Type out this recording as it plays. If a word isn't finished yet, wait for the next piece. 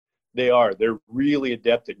They are. They're really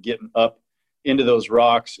adept at getting up into those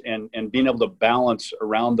rocks and being able to balance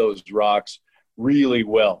around those rocks really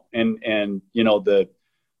well. And the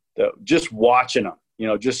just watching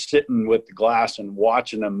them, just sitting with the glass and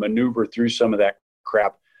watching them maneuver through some of that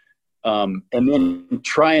crap, and then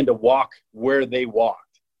trying to walk where they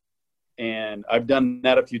walked. And I've done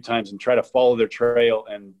that a few times and try to follow their trail,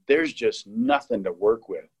 and there's just nothing to work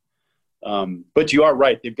with. But you are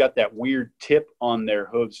right. They've got that weird tip on their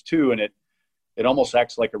hooves too. And it almost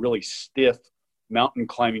acts like a really stiff mountain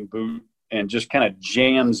climbing boot and just kind of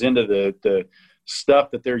jams into the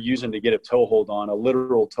stuff that they're using to get a toehold on, a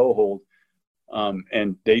literal toehold.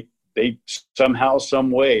 And they somehow,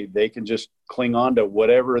 some way, they can just cling on to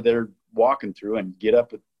whatever they're walking through and get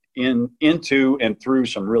up into and through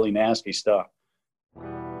some really nasty stuff.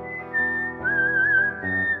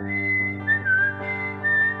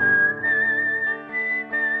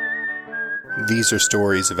 These are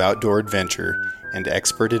stories of outdoor adventure and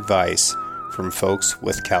expert advice from folks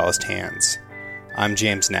with calloused hands. I'm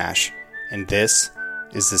James Nash, and this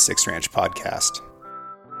is the Six Ranch Podcast.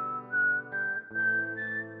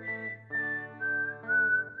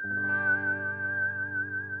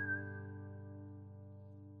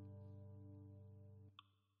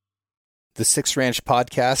 The Six Ranch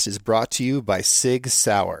Podcast is brought to you by Sig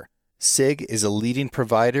Sauer. SIG is a leading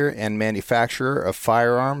provider and manufacturer of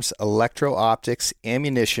firearms, electro-optics,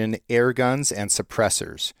 ammunition, air guns, and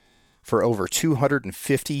suppressors. For over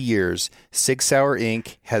 250 years, Sig Sauer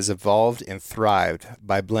Inc. has evolved and thrived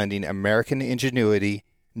by blending American ingenuity,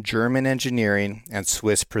 German engineering, and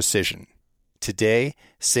Swiss precision. Today,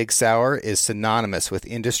 Sig Sauer is synonymous with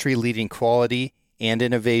industry-leading quality and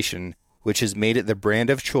innovation, which has made it the brand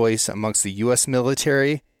of choice amongst the U.S.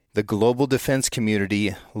 military, the global defense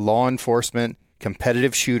community, law enforcement,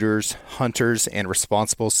 competitive shooters, hunters, and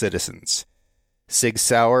responsible citizens. Sig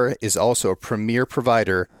Sauer is also a premier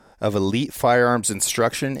provider of elite firearms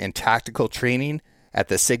instruction and tactical training at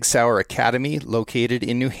the Sig Sauer Academy located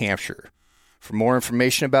in New Hampshire. For more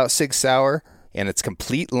information about Sig Sauer and its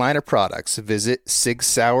complete line of products, visit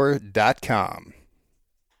sigsauer.com.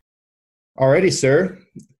 Alrighty, sir.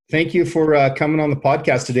 Thank you for coming on the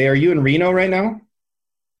podcast today. Are you in Reno right now?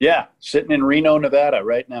 Yeah, sitting in Reno, Nevada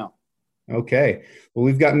right now. Okay. Well,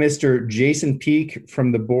 we've got Mr. Jason Peak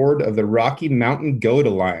from the board of the Rocky Mountain Goat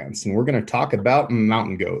Alliance, and we're going to talk about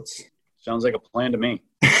mountain goats. Sounds like a plan to me.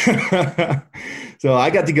 So I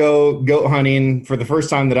got to go goat hunting for the first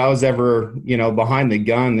time that I was ever, behind the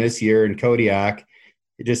gun this year in Kodiak.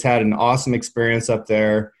 I just had an awesome experience up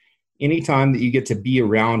there. Anytime that you get to be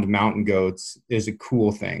around mountain goats is a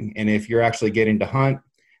cool thing. And if you're actually getting to hunt,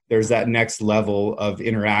 there's that next level of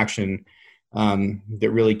interaction that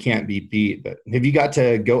really can't be beat. But have you got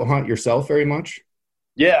to goat hunt yourself very much?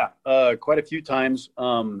 Yeah, quite a few times.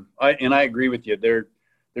 I agree with you. They're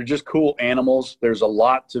just cool animals. There's a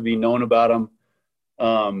lot to be known about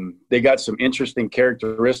them. They got some interesting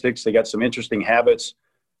characteristics. They got some interesting habits.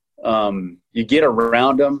 You get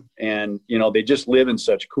around them, and they just live in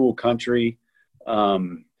such cool country.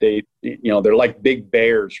 They're like big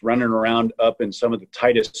bears running around up in some of the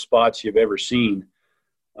tightest spots you've ever seen.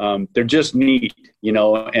 They're just neat,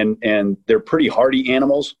 and they're pretty hardy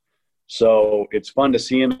animals. So it's fun to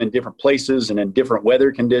see them in different places and in different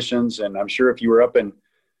weather conditions. And I'm sure if you were up in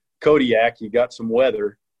Kodiak, you got some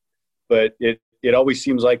weather, but it always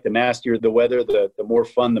seems like the nastier the weather, the more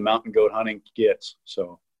fun the mountain goat hunting gets.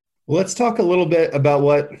 So, well, let's talk a little bit about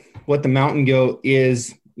what the mountain goat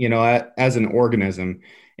is, as an organism,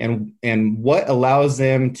 and what allows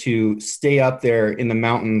them to stay up there in the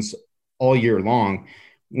mountains all year long.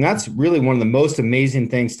 And that's really one of the most amazing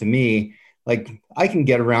things to me. Like, I can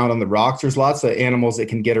get around on the rocks. There's lots of animals that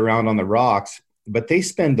can get around on the rocks, but they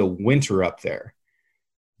spend the winter up there.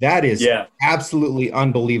 That is absolutely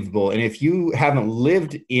unbelievable. And if you haven't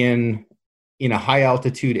lived in a high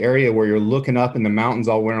altitude area where you're looking up in the mountains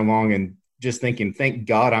all winter long and just thinking, thank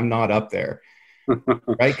God I'm not up there,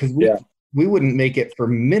 right? Because we wouldn't make it for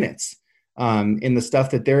minutes in the stuff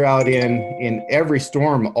that they're out in every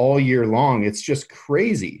storm all year long. It's just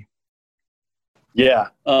crazy. Yeah.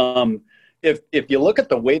 If you look at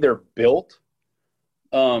the way they're built,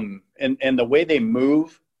 and the way they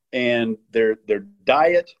move and their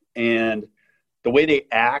diet and the way they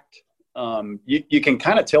act, you can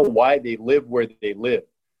kind of tell why they live where they live.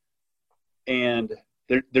 And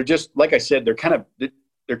they're just, like I said, they're kind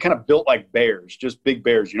of built like bears, just big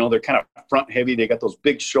bears. They're kind of front heavy. They got those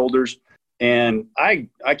big shoulders, and I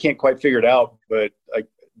can't quite figure it out, but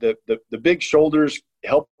the big shoulders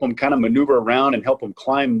help them kind of maneuver around and help them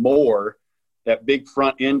climb more. That big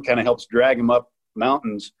front end kind of helps drag them up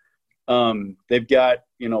mountains. They've got,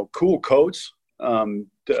 cool coats,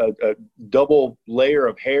 a double layer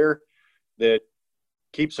of hair that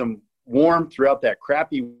keeps them warm throughout that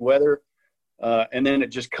crappy weather. And then it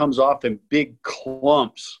just comes off in big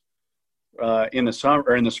clumps in the summer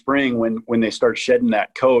or in the spring when they start shedding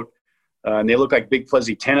that coat. And they look like big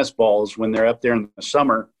fuzzy tennis balls when they're up there in the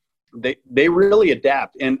summer. They really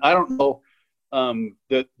adapt. And I don't know,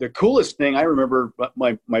 the coolest thing I remember,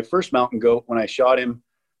 my first mountain goat, when I shot him,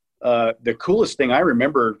 the coolest thing I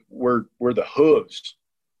remember were the hooves.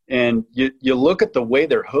 And you look at the way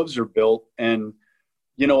their hooves are built, and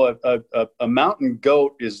a mountain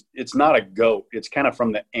goat it's not a goat. It's kind of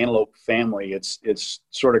from the antelope family. It's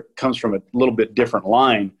sort of comes from a little bit different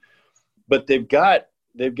line, but they've got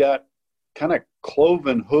kind of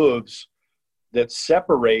cloven hooves that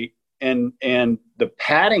separate, and the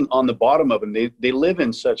padding on the bottom of them. They live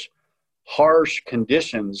in such harsh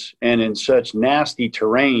conditions and in such nasty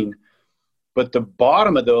terrain, but the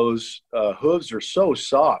bottom of those hooves are so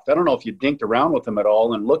soft. I don't know if you dinked around with them at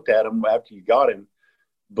all and looked at them after you got him,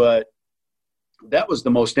 but that was the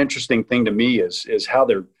most interesting thing to me is how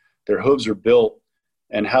their hooves are built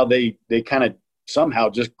and how they kind of somehow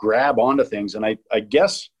just grab onto things. And I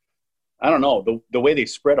guess, I don't know, the way they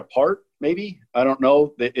spread apart, maybe, I don't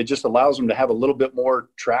know, it just allows them to have a little bit more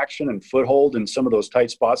traction and foothold in some of those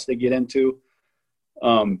tight spots they get into.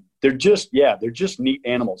 They're just neat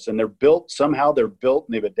animals, and they're built and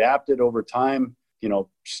they've adapted over time,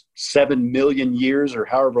 7 million years or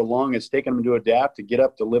however long it's taken them to adapt to get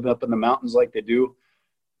up to live up in the mountains like they do.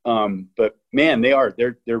 But man,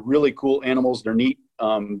 they're really cool animals. They're neat.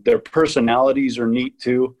 Their personalities are neat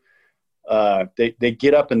too. They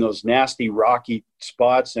get up in those nasty rocky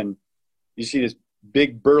spots, and you see this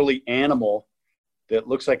big burly animal that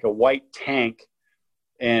looks like a white tank,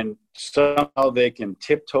 and somehow they can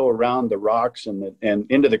tiptoe around the rocks and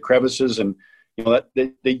into the crevices. And that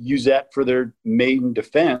they use that for their main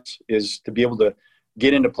defense, is to be able to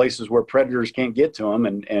get into places where predators can't get to them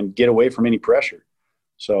and get away from any pressure.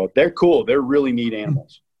 So they're cool. They're really neat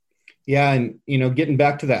animals. Yeah. And, getting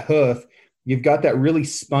back to that hoof, you've got that really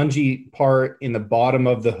spongy part in the bottom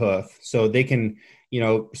of the hoof. So they can,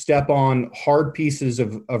 step on hard pieces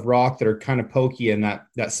of rock that are kind of pokey, and that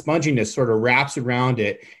sponginess sort of wraps around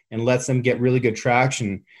it and lets them get really good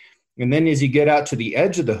traction. And then as you get out to the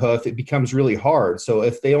edge of the hoof, it becomes really hard. So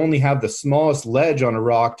if they only have the smallest ledge on a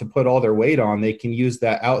rock to put all their weight on, they can use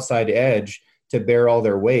that outside edge to bear all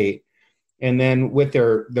their weight. And then with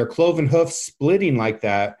their cloven hoof splitting like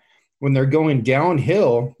that, when they're going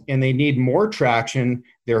downhill and they need more traction,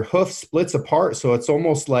 their hoof splits apart. So it's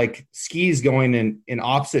almost like skis going in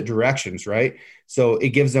opposite directions, right? So it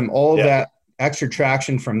gives them all that extra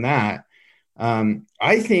traction from that.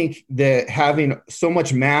 I think that having so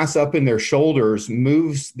much mass up in their shoulders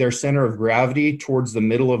moves their center of gravity towards the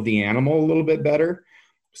middle of the animal a little bit better,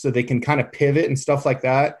 so they can kind of pivot and stuff like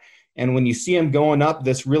that. And when you see them going up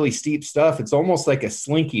this really steep stuff, it's almost like a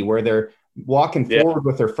slinky where they're walking forward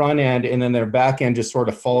with their front end, and then their back end just sort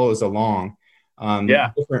of follows along.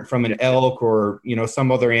 Different from an elk or,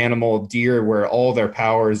 some other animal, deer, where all their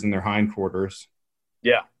power is in their hindquarters.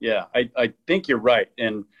 Yeah. I think you're right.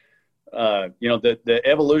 And, the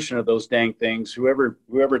evolution of those dang things,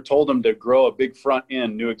 whoever told them to grow a big front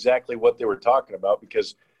end knew exactly what they were talking about,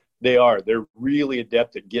 because they're really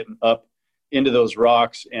adept at getting up into those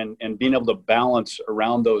rocks and being able to balance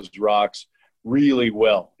around those rocks really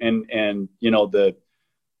well. And the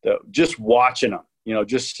just watching them,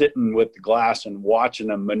 just sitting with the glass and watching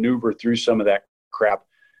them maneuver through some of that crap,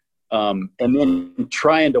 and then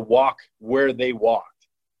trying to walk where they walked.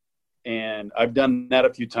 And I've done that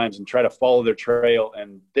a few times and try to follow their trail,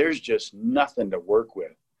 and there's just nothing to work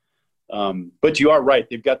with. But you are right.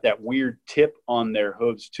 They've got that weird tip on their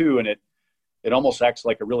hooves too. And it almost acts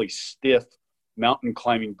like a really stiff mountain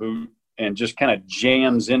climbing boot, and just kind of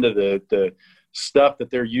jams into the stuff that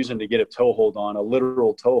they're using to get a toehold on, a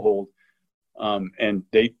literal toehold. And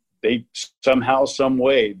they somehow, some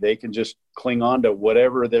way, they can just cling on to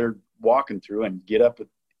whatever they're walking through and get up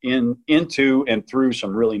into and through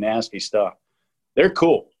some really nasty stuff. They're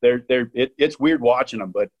cool. It's weird watching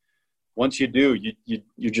them, but once you do,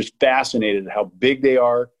 you're just fascinated at how big they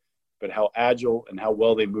are, but how agile and how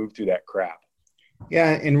well they move through that crap. Yeah,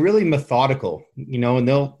 and really methodical, and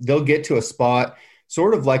they'll get to a spot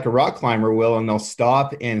sort of like a rock climber will, and they'll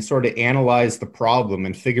stop and sort of analyze the problem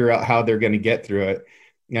and figure out how they're going to get through it.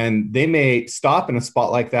 And they may stop in a spot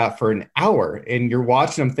like that for an hour, and you're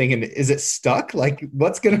watching them thinking, is it stuck? Like,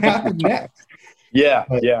 what's going to happen next? Yeah.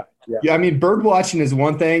 I mean, bird watching is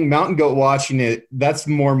one thing. Mountain goat watching, that's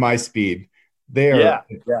more my speed. They're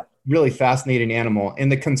really fascinating animal. And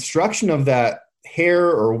the construction of that hair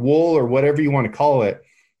or wool or whatever you want to call it,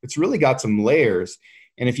 it's really got some layers.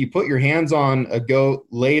 And if you put your hands on a goat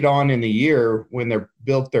late on in the year when they're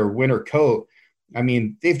built their winter coat, I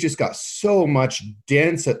mean, they've just got so much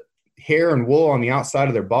dense hair and wool on the outside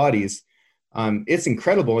of their bodies. It's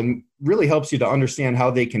incredible and really helps you to understand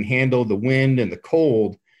how they can handle the wind and the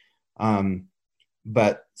cold.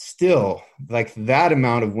 But still, like that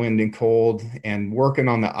amount of wind and cold and working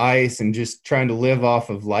on the ice and just trying to live off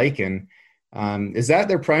of lichen. Is that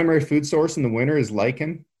their primary food source in the winter, is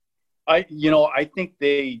lichen? I think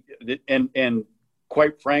and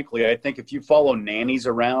quite frankly, I think if you follow nannies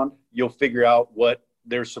around, you'll figure out what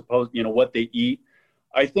they're supposed, what they eat.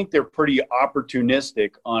 I think they're pretty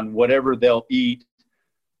opportunistic on whatever they'll eat.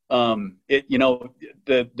 The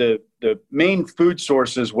main food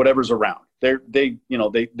source is whatever's around. They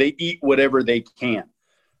eat whatever they can.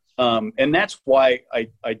 And that's why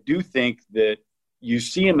I do think that you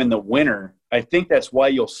see them in the winter. I think that's why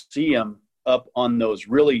you'll see them up on those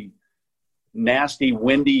really nasty,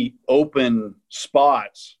 windy, open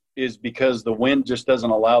spots, is because the wind just doesn't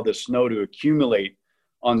allow the snow to accumulate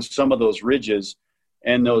on some of those ridges.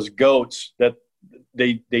 And those goats, that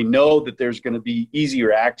they know that there's going to be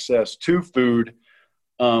easier access to food.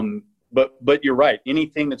 But you're right.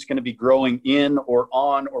 Anything that's going to be growing in or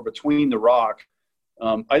on or between the rock,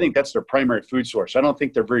 I think that's their primary food source. I don't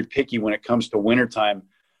think they're very picky when it comes to wintertime.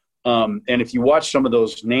 And if you watch some of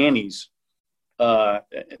those nannies,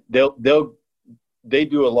 they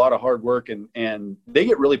do a lot of hard work and they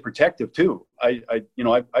get really protective too.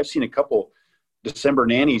 I've seen a couple December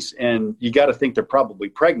nannies, and you got to think they're probably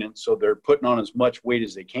pregnant, so they're putting on as much weight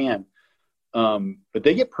as they can. But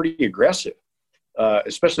they get pretty aggressive,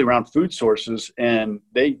 especially around food sources, and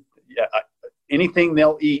anything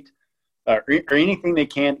they'll eat or anything they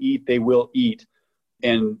can eat, they will eat.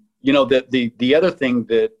 And the other thing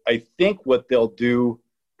that I think what they'll do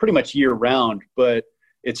pretty much year round, but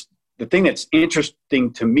it's the thing that's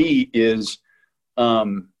interesting to me is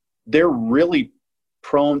they're really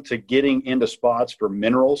prone to getting into spots for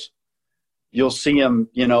minerals. You'll see them,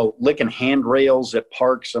 licking handrails at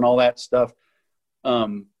parks and all that stuff.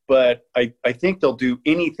 But I think they'll do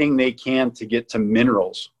anything they can to get to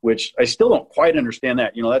minerals, which I still don't quite understand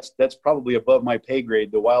that. That's probably above my pay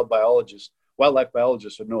grade. The wildlife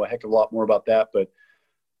biologists would know a heck of a lot more about that. But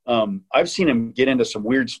I've seen them get into some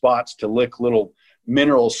weird spots to lick little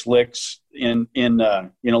mineral slicks in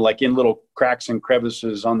little cracks and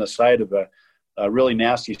crevices on the side of a really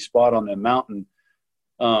nasty spot on the mountain.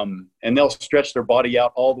 And they'll stretch their body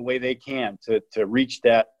out all the way they can to reach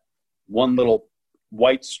that one little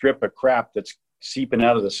white strip of crap that's seeping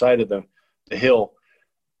out of the side of the hill.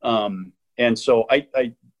 And so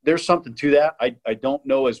there's something to that. I don't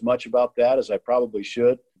know as much about that as I probably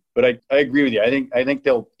should, but I agree with you. I think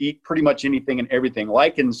they'll eat pretty much anything and everything.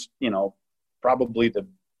 Lichens, probably the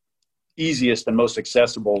easiest and most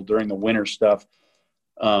accessible during the winter stuff,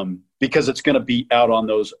 because it's going to be out on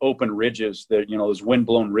those open ridges that, those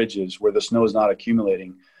windblown ridges where the snow is not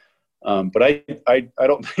accumulating. But I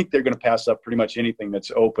don't think they're going to pass up pretty much anything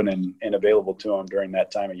that's open and available to them during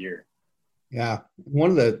that time of year. Yeah.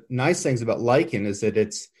 One of the nice things about lichen is that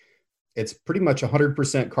it's pretty much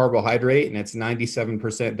 100% carbohydrate and it's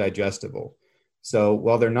 97% digestible. So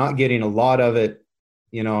while they're not getting a lot of it,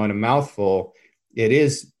 in a mouthful, it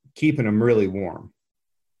is keeping them really warm.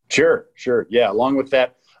 Sure. Yeah. Along with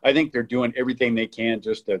that, I think they're doing everything they can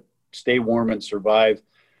just to stay warm and survive.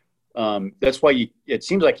 That's why it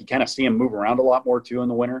seems like you kind of see them move around a lot more too in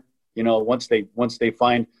the winter. Once they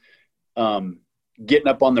find getting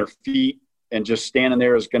up on their feet and just standing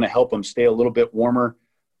there is going to help them stay a little bit warmer.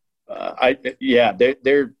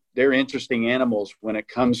 They're interesting animals when it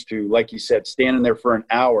comes to, like you said, standing there for an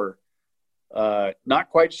hour. Not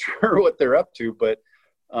quite sure what they're up to, but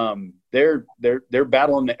they're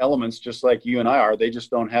battling the elements just like you and I are. They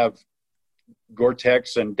just don't have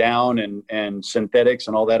Gore-Tex and down and synthetics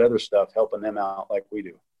and all that other stuff helping them out like we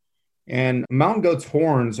do. And mountain goat's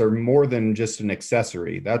horns are more than just an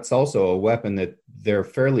accessory. That's also a weapon that they're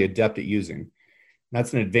fairly adept at using.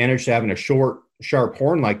 That's an advantage to having a short, sharp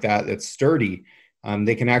horn like that that's sturdy.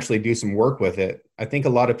 They can actually do some work with it. I think a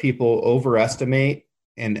lot of people overestimate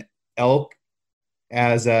an elk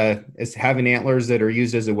as having antlers that are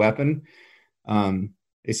used as a weapon.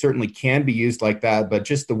 They certainly can be used like that, but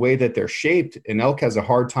just the way that they're shaped, an elk has a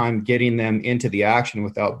hard time getting them into the action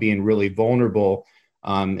without being really vulnerable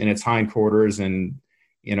in its hindquarters and,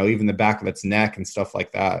 even the back of its neck and stuff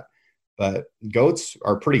like that. But goats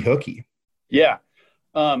are pretty hooky. Yeah.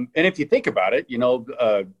 And if you think about it,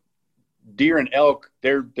 deer and elk,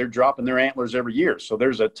 they're dropping their antlers every year. So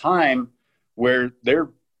there's a time where they're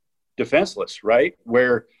defenseless, right?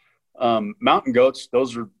 Where mountain goats,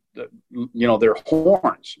 those are, they're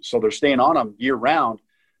horns, so they're staying on them year round.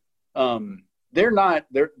 They're not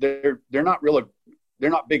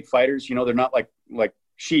big fighters. They're not like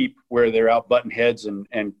sheep where they're out butting heads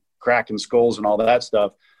and cracking skulls and all that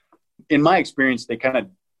stuff. In my experience, they kind of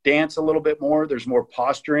dance a little bit more. There's more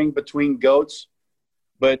posturing between goats,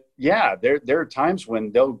 but yeah, there are times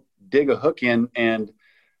when they'll dig a hook in, and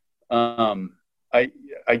I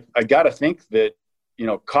got to think that,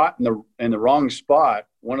 caught in the wrong spot,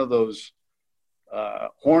 one of those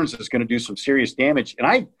horns is going to do some serious damage.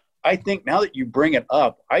 And I think, now that you bring it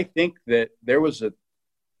up, I think that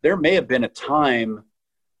there may have been a time,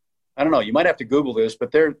 I don't know, you might have to Google this,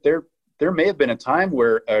 but there may have been a time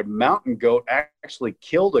where a mountain goat actually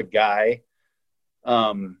killed a guy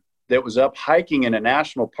that was up hiking in a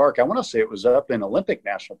national park. I want to say it was up in Olympic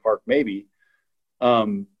National Park, maybe.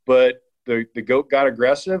 But the goat got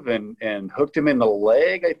aggressive and hooked him in the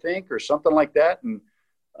leg, I think, or something like that. And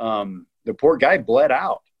the poor guy bled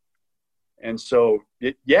out. And so,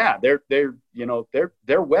 they're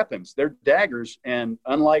weapons, they're daggers. And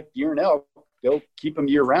unlike deer and elk, they'll keep them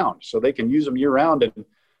year round, so they can use them year round. And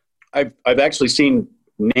I've actually seen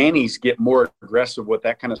nannies get more aggressive with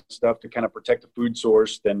that kind of stuff to kind of protect the food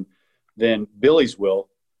source than billies will.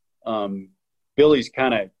 Billies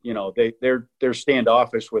kind of, they're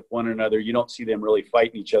standoffish with one another. You don't see them really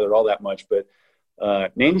fighting each other all that much, but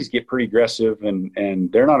nannies get pretty aggressive,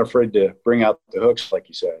 and they're not afraid to bring out the hooks, like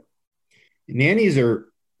you said. Nannies are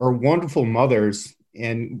wonderful mothers,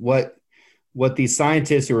 and what these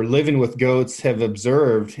scientists who are living with goats have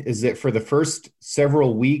observed is that for the first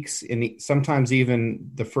several weeks, and sometimes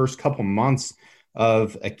even the first couple months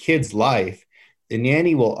of a kid's life, the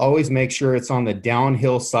nanny will always make sure it's on the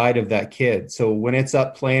downhill side of that kid. So when it's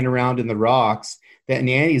up playing around in the rocks, that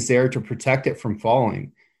nanny's there to protect it from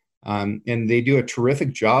falling. And they do a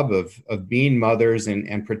terrific job of being mothers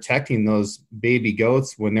and protecting those baby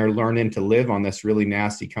goats when they're learning to live on this really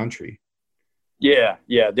nasty country. Yeah.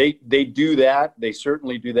 They do that. They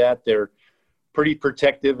certainly do that. They're pretty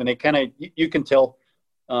protective, and they kind of, you can tell,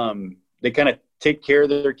 they kind of take care of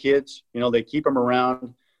their kids. They keep them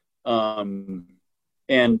around.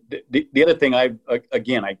 And the other thing, I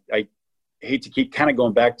hate to keep kind of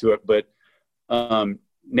going back to it, but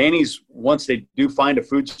nannies, once they do find a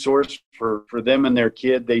food source for them and their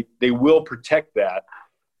kid, they will protect that.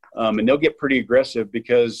 And they'll get pretty aggressive,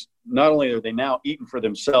 because not only are they now eating for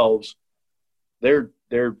themselves, they're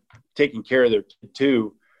taking care of their kid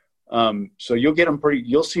too. So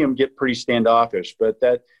you'll see them get pretty standoffish, but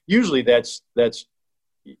that's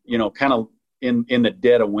kind of in the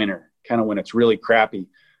dead of winter, kind of when it's really crappy.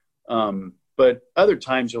 But other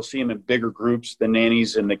times you'll see them in bigger groups. The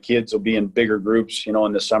nannies and the kids will be in bigger groups, in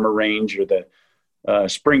the summer range or the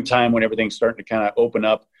springtime when everything's starting to kind of open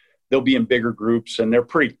up. They'll be in bigger groups, and they're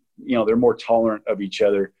pretty, they're more tolerant of each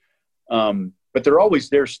other. But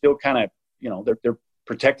they're still kind of, they're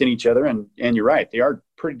protecting each other. And you're right, they are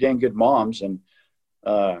pretty dang good moms. And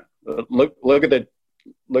look at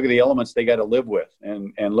the elements they got to live with,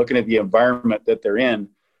 and looking at the environment that they're in.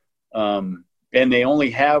 And they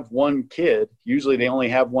only have one kid. Usually they only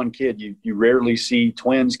have one kid. You rarely see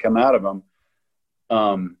twins come out of them.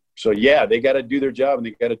 So yeah, they got to do their job, and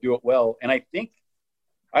they got to do it well. And I think,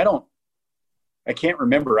 I can't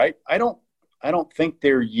remember. I don't think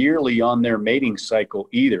they're yearly on their mating cycle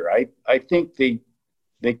either. I think they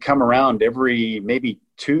come around every maybe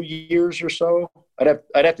 2 years or so.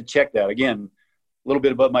 I'd have to check that again, a little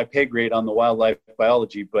bit above my pay grade on the wildlife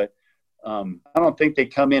biology, but I don't think they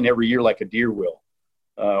come in every year like a deer will,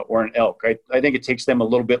 or an elk. I think it takes them a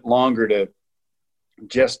little bit longer to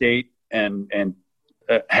gestate and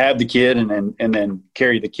have the kid, and then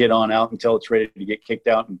carry the kid on out until it's ready to get kicked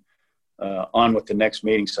out and on with the next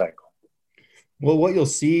mating cycle. Well, what you'll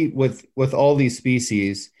see with all these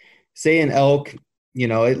species, say an elk,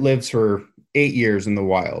 it lives for 8 years in the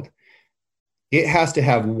wild. It has to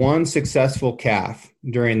have one successful calf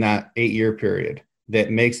during that 8-year period that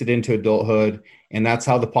makes it into adulthood, and that's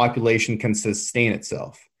how the population can sustain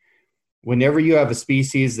itself. Whenever you have a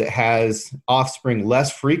species that has offspring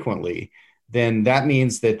less frequently, then that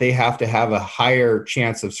means that they have to have a higher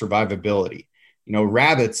chance of survivability.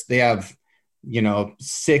 Rabbits, they have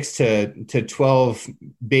 6 to 12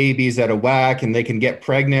 babies at a whack, and they can get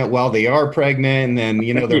pregnant while they are pregnant, and then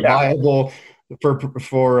they're viable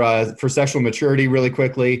for sexual maturity really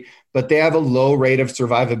quickly, but they have a low rate of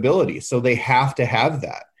survivability, so they have to have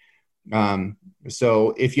that.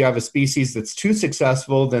 So if you have a species that's too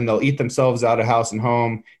successful, then they'll eat themselves out of house and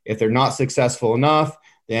home. If they're not successful enough,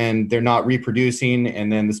 then they're not reproducing,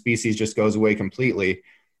 and then the species just goes away completely.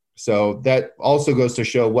 So that also goes to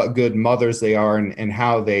show what good mothers they are and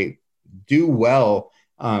how they do well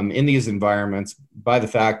in these environments by the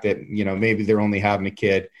fact that, maybe they're only having a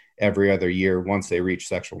kid every other year once they reach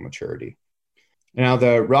sexual maturity. Now,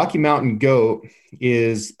 the Rocky Mountain goat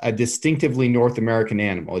is a distinctively North American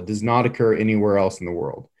animal. It does not occur anywhere else in the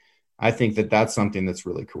world. I think that that's something that's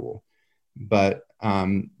really cool. But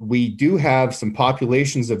we do have some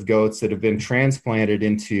populations of goats that have been transplanted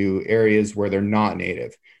into areas where they're not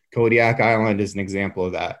native. Kodiak Island is an example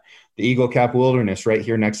of that. The Eagle Cap Wilderness right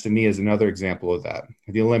here next to me is another example of that.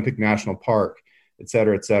 The Olympic National Park, et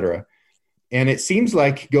cetera, et cetera. And it seems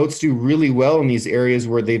like goats do really well in these areas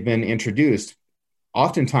where they've been introduced,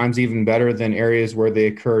 oftentimes even better than areas where they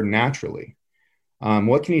occur naturally.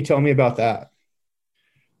 What can you tell me about that?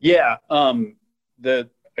 Yeah.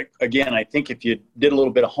 Again, I think if you did a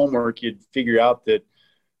little bit of homework, you'd figure out that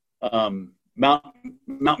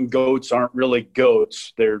mountain goats aren't really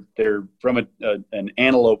goats. They're from an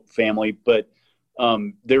antelope family, but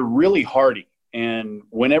they're really hardy. And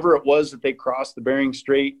whenever it was that they crossed the Bering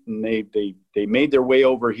Strait and they made their way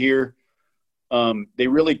over here, they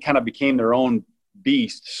really kind of became their own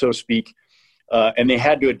beast, so to speak, and they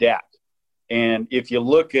had to adapt. And if you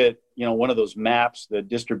look at one of those maps, the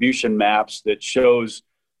distribution maps that shows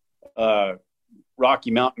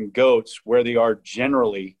Rocky Mountain goats where they are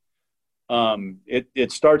generally,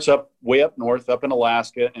 it starts way up north, up in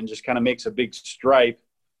Alaska, and just kind of makes a big stripe,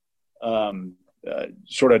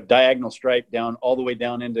 sort of diagonal stripe down all the way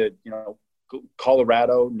down into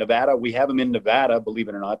Colorado, Nevada. We have them in Nevada, believe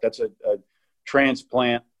it or not. That's a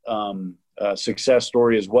transplant success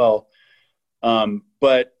story as well.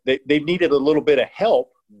 But they needed a little bit of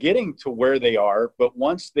help getting to where they are. But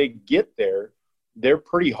once they get there, they're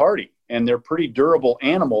pretty hardy and they're pretty durable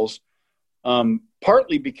animals,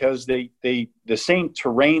 partly because the same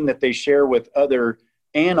terrain that they share with other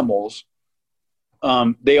animals,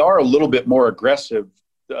 they are a little bit more aggressive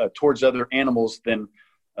towards other animals than,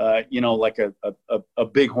 like a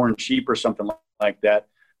bighorn sheep or something like that.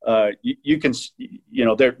 You can,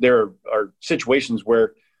 there are situations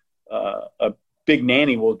where a big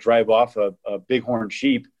nanny will drive off a bighorn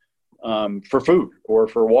sheep for food or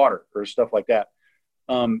for water or stuff like that.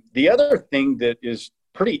 The other thing that is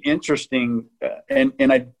pretty interesting, and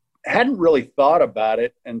I hadn't really thought about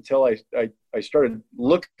it until I started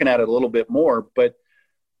looking at it a little bit more, but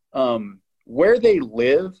where they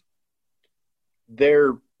live,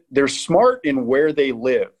 they're smart in where they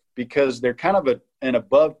live because they're kind of an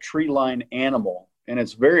above tree line animal, and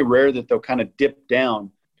it's very rare that they'll kind of dip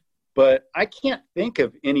down. But I can't think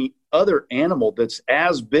of any other animal that's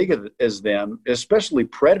as big as them, especially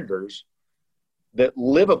predators, that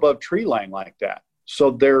live above tree line like that.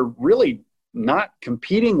 So they're really not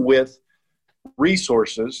competing with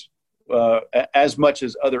resources as much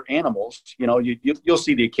as other animals. You'll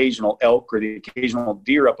see the occasional elk or the occasional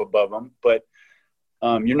deer up above them, but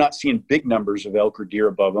you're not seeing big numbers of elk or deer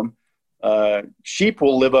above them. Sheep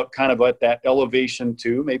will live up kind of at that elevation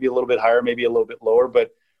too, maybe a little bit higher, maybe a little bit lower,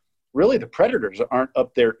 but really the predators aren't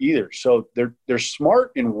up there either. So they're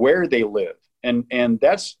smart in where they live. And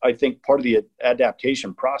that's, I think, part of the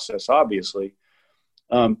adaptation process, obviously.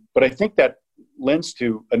 But I think that lends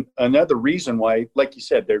to another reason why, like you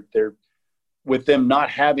said, they're with them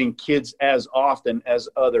not having kids as often as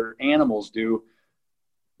other animals do.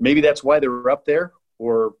 Maybe that's why they're up there,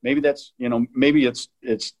 or maybe that's, maybe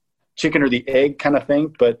it's chicken or the egg kind of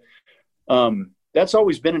thing. But that's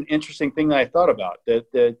always been an interesting thing that I thought about,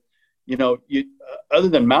 that other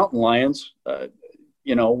than mountain lions,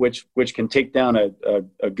 which can take down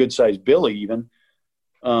a good sized billy even,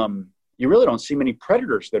 you really don't see many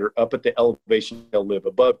predators that are up at the elevation they'll live,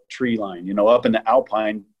 above tree line, up in the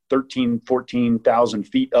alpine, 14,000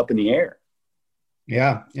 feet up in the air.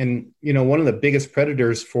 Yeah. And, one of the biggest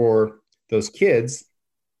predators for those kids,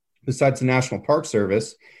 besides the National Park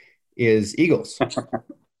Service, is eagles.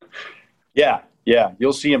 Yeah.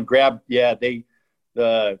 You'll see them grab. Yeah. The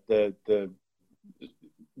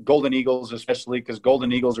golden eagles, especially, because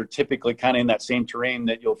golden eagles are typically kind of in that same terrain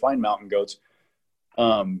that you'll find mountain goats.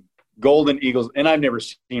 Golden eagles, and I've never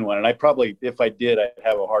seen one, and I probably, if I did, I'd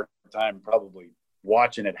have a hard time probably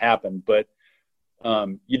watching it happen. But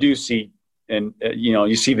you do see, and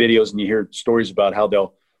you see videos and you hear stories about how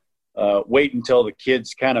they'll wait until the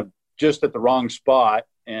kid's kind of just at the wrong spot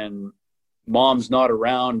and mom's not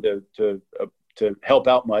around to help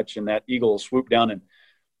out much, and that eagle will swoop down and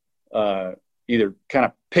either kind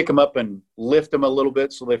of pick them up and lift them a little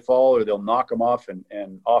bit so they fall, or they'll knock them off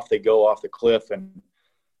and off they go off the cliff.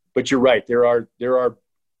 But you're right, there are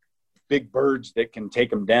big birds that can take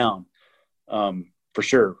them down, for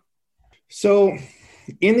sure. So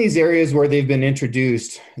in these areas where they've been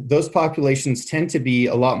introduced, those populations tend to be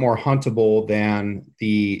a lot more huntable than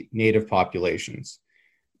the native populations.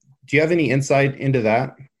 Do you have any insight into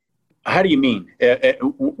that? How do you mean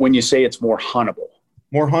when you say it's more huntable?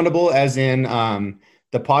 More huntable as in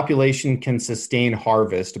the population can sustain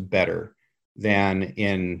harvest better than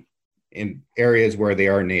in areas where they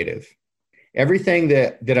are native. Everything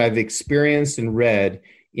that I've experienced and read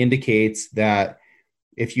indicates that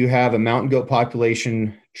if you have a mountain goat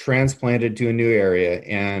population transplanted to a new area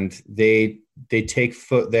and they take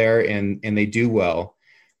foot there and they do well,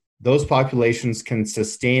 those populations can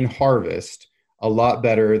sustain harvest a lot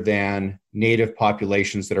better than native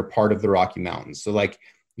populations that are part of the Rocky Mountains. So like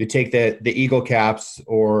you take the Eagle Caps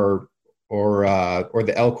or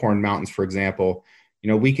the Elkhorn Mountains, for example,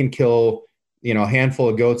 we can kill, a handful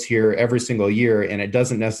of goats here every single year, and it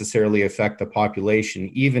doesn't necessarily affect the population,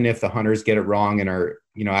 even if the hunters get it wrong and are,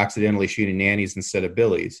 accidentally shooting nannies instead of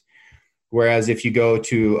billies. Whereas if you go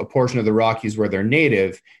to a portion of the Rockies where they're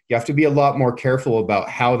native, you have to be a lot more careful about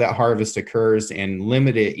how that harvest occurs and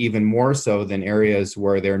limit it even more so than areas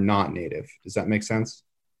where they're not native. Does that make sense?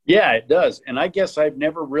 Yeah, it does. And I guess I've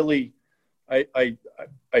never really, I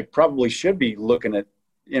probably should be looking at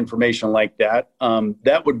information like that.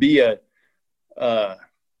 That would be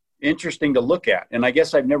interesting to look at. And I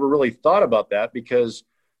guess I've never really thought about that because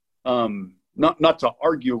not to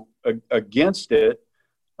argue against it,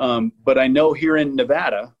 but I know here in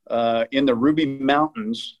Nevada, in the Ruby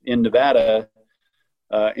Mountains in Nevada,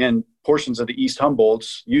 and portions of the East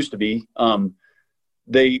Humboldts used to be,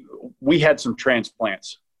 we had some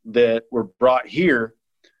transplants that were brought here.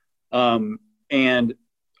 And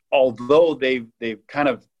although they've kind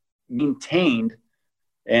of maintained,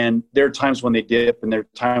 and there are times when they dip and there are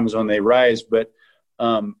times when they rise, but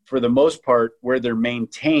for the most part, where they're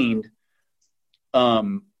maintained,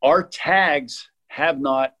 our tags have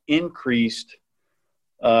not increased.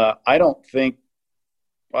 I don't think,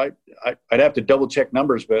 I'd have to double check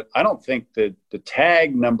numbers, but I don't think that the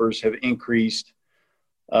tag numbers have increased,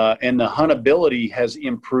 and the huntability has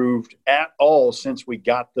improved at all since we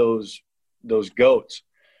got those goats.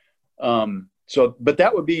 But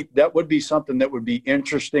that would be something that would be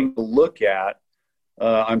interesting to look at.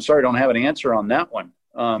 I'm sorry, I don't have an answer on that one.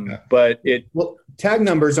 But tag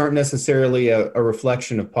numbers aren't necessarily a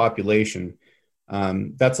reflection of population.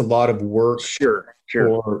 That's a lot of work sure.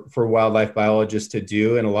 for wildlife biologists to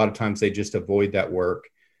do. And a lot of times they just avoid that work.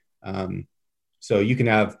 So you can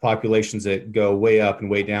have populations that go way up and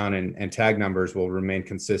way down, and tag numbers will remain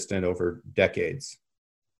consistent over decades.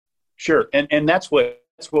 Sure. And that's what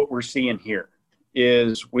we're seeing here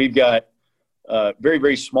is we've got very,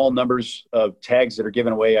 very small numbers of tags that are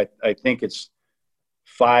given away. I think it's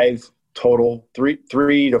 5 total,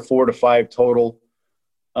 3 to 4 to 5 total.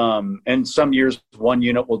 And some years 1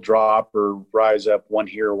 unit will drop or rise up, 1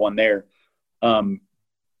 here, 1 there.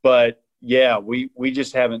 But yeah, we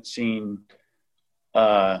just haven't seen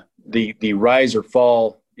the rise or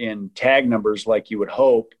fall in tag numbers like you would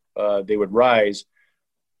hope they would rise.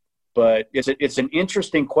 But it's an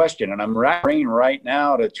interesting question, and I'm racking right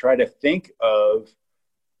now to try to think of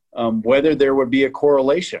whether there would be a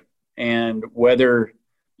correlation, and whether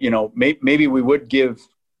maybe we would give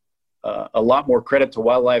a lot more credit to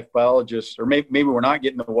wildlife biologists, or maybe we're not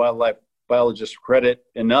getting the wildlife biologists credit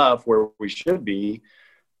enough where we should be,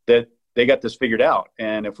 that they got this figured out.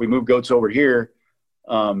 And if we move goats over here,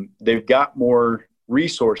 they've got more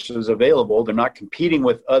resources available. They're not competing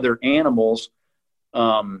with other animals.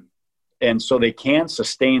 And so they can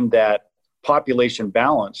sustain that population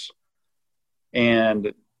balance.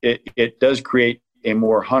 And it does create a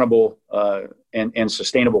more huntable and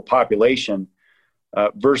sustainable population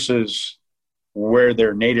versus where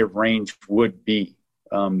their native range would be.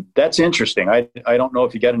 That's interesting. I don't know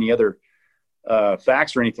if you got any other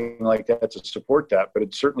facts or anything like that to support that, but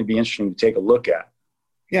it'd certainly be interesting to take a look at.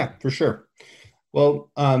 Yeah, for sure.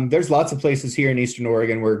 Well, there's lots of places here in Eastern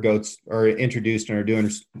Oregon where goats are introduced and are doing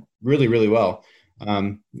really, really well.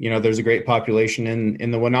 There's a great population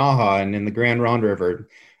in the Wanaha and in the Grand Ronde River.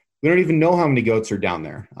 We don't even know how many goats are down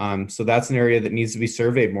there. So that's an area that needs to be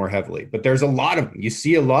surveyed more heavily. But there's a lot of them. You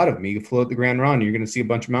see a lot of them. You float the Grand Ronde, you're going to see a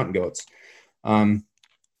bunch of mountain goats.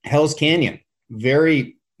 Hell's Canyon,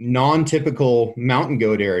 very non-typical mountain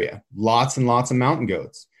goat area. Lots and lots of mountain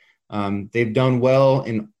goats. They've done well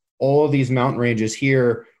in all of these mountain ranges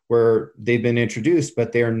here where they've been introduced,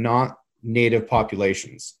 but they're not native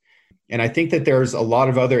populations. And I think that there's a lot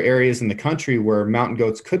of other areas in the country where mountain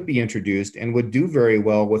goats could be introduced and would do very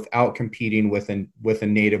well without competing with a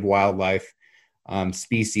native wildlife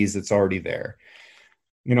species that's already there.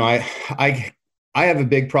 I I have a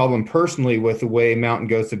big problem personally with the way mountain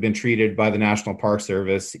goats have been treated by the National Park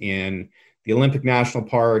Service in the Olympic National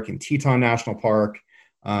Park and Teton National Park.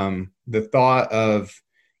 The thought of,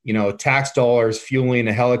 tax dollars fueling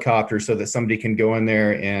a helicopter so that somebody can go in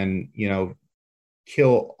there and,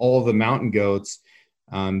 kill all the mountain goats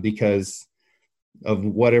because of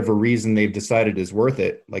whatever reason they've decided is worth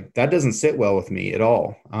it. Like, that doesn't sit well with me at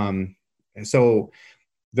all. So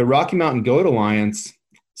the Rocky Mountain Goat Alliance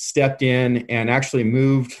stepped in and actually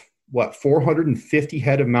moved 450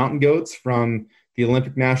 head of mountain goats from the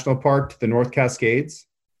Olympic National Park to the North Cascades.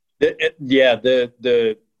 The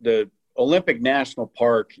Olympic National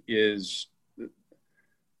Park is,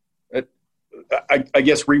 I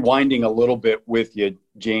guess, rewinding a little bit with you,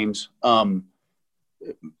 James.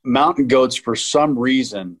 Mountain goats, for some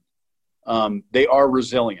reason, they are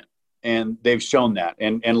resilient, and they've shown that.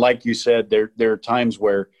 And like you said, there are times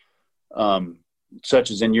where,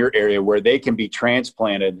 such as in your area, where they can be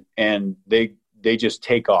transplanted and they just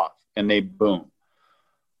take off and they boom.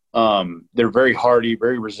 They're very hardy,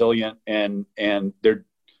 very resilient, and they're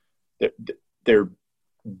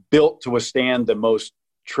built to withstand the most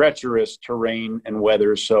treacherous terrain and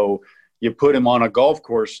weather. So you put them on a golf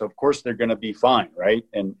course, of course they're going to be fine, right?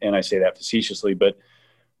 And I say that facetiously, but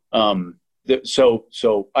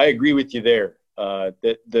so I agree with you there.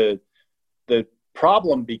 That the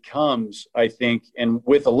problem becomes, I think, and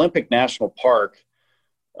with Olympic National Park,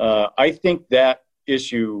 I think that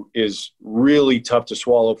issue is really tough to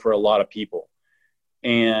swallow for a lot of people.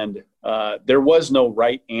 And there was no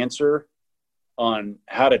right answer on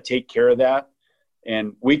how to take care of that.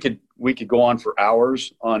 And we could go on for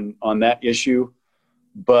hours on that issue.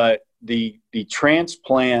 But the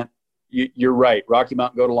transplant, you're right, Rocky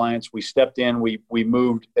Mountain Goat Alliance, we stepped in, we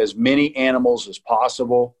moved as many animals as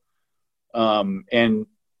possible. And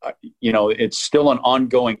it's still an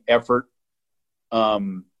ongoing effort.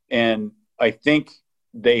 And I think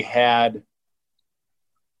they had,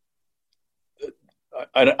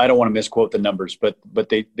 I don't want to misquote the numbers, but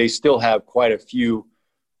they still have quite a few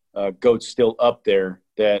goats still up there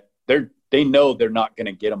that they know they're not going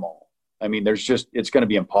to get them all. I mean, it's going to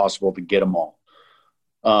be impossible to get them all.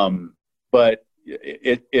 But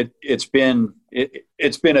it's been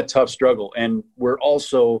a tough struggle. And we're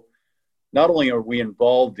also, not only are we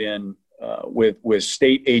involved in with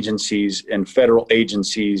state agencies and federal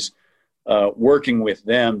agencies, working with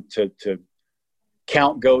them to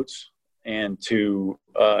count goats and to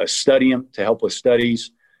study them, to help with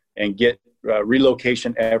studies and get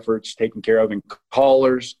relocation efforts taken care of, and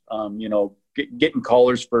collars, getting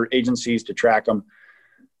collars for agencies to track them.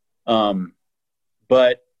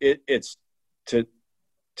 But it's to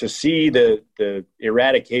see the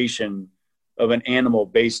eradication of an animal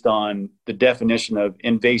based on the definition of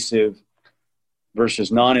invasive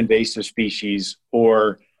versus non-invasive species,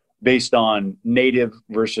 or based on native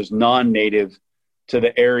versus non-native to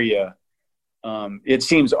the area, it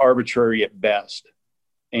seems arbitrary at best.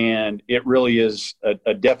 And it really is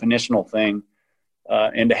a definitional thing.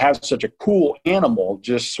 And to have such a cool animal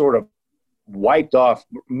just sort of wiped off,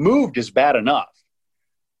 moved is bad enough.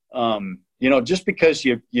 Just because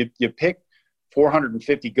you pick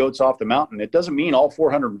 450 goats off the mountain, it doesn't mean all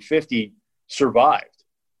 450 survived,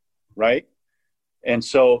 right? And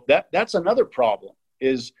so that's another problem,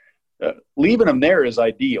 is leaving them there is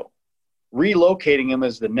ideal. Relocating them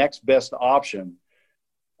is the next best option.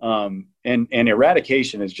 And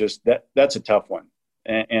eradication is just that's a tough one.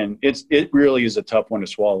 And it really is a tough one to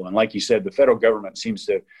swallow. And like you said, the federal government seems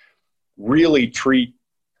to really treat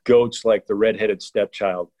goats like the redheaded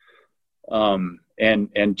stepchild.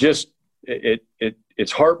 And just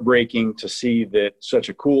it's heartbreaking to see that such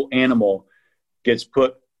a cool animal gets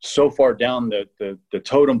put so far down the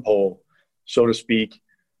totem pole, so to speak,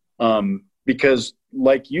 because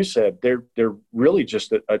like you said, they're really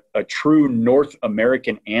just a true North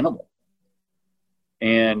American animal.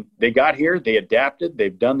 And they got here, they adapted,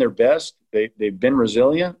 they've done their best, they've been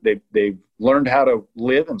resilient, they've learned how to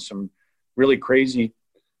live in some really crazy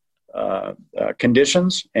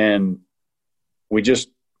conditions, and we just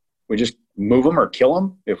move them or kill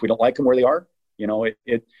them if we don't like them where they are.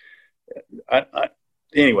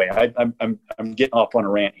 Anyway, I'm getting off on a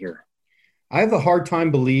rant here. I have a hard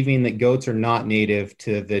time believing that goats are not native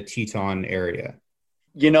to the Teton area.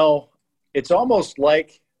 It's almost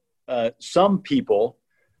like some people,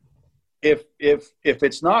 if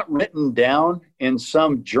it's not written down in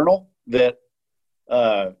some journal that,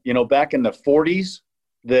 back in the 40s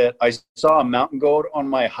that I saw a mountain goat on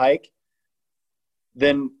my hike,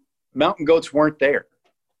 then mountain goats weren't there.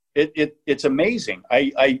 It's amazing.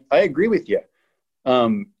 I agree with you.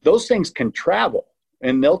 Those things can travel.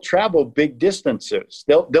 and they'll travel big distances.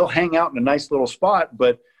 They'll hang out in a nice little spot,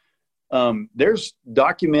 but there's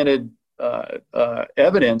documented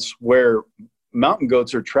evidence where mountain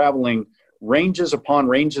goats are traveling ranges upon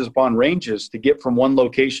ranges upon ranges to get from one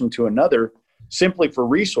location to another simply for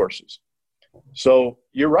resources. So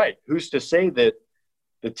you're right. Who's to say that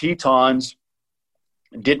the Tetons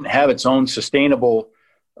didn't have its own sustainable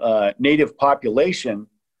native population?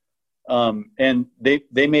 And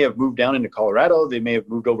they may have moved down into Colorado. They may have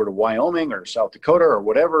moved over to Wyoming or South Dakota or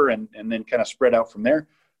whatever, and then kind of spread out from there.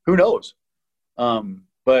 Who knows?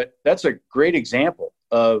 But that's a great example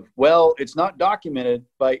of, well, it's not documented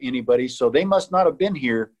by anybody, so they must not have been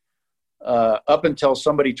here up until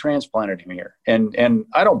somebody transplanted him here. And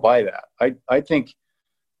I don't buy that. I think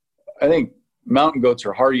mountain goats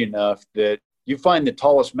are hardy enough that you find the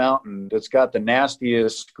tallest mountain that's got the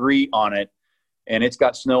nastiest scree on it and it's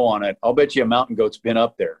got snow on it. I'll bet you a mountain goat's been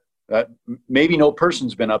up there. Maybe no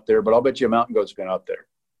person's been up there, but I'll bet you a mountain goat's been up there.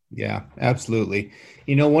 Yeah, absolutely.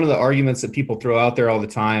 One of the arguments that people throw out there all the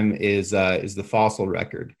time is the fossil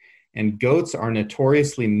record, and goats are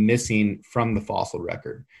notoriously missing from the fossil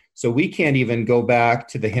record. So we can't even go back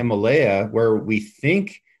to the Himalaya where we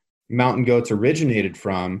think mountain goats originated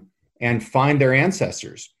from and find their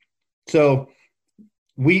ancestors. So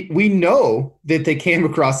we know that they came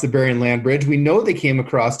across the Bering Land Bridge. We know they came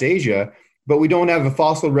across Asia, but we don't have a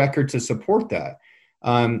fossil record to support that.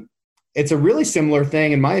 It's a really similar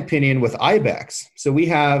thing, in my opinion, with ibex. So we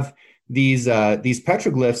have these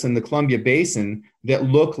petroglyphs in the Columbia Basin that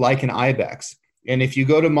look like an ibex. And if you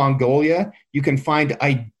go to Mongolia, you can find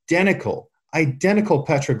identical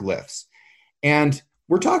petroglyphs. And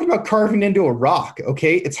we're talking about carving into a rock,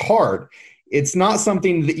 okay? It's hard. It's not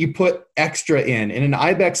something that you put extra in. And an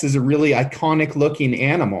ibex is a really iconic looking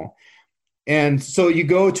animal. And so you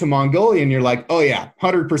go to Mongolia and you're like, oh yeah,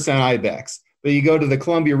 100% ibex. But you go to the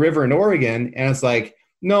Columbia River in Oregon and it's like,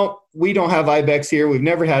 no, we don't have ibex here. We've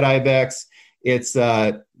never had ibex. It's,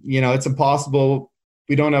 it's impossible.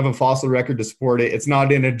 We don't have a fossil record to support it. It's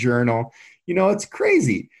not in a journal. It's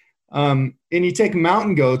crazy. And you take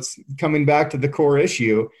mountain goats, coming back to the core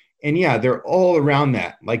issue, and yeah, they're all around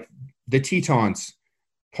that. Like the Tetons,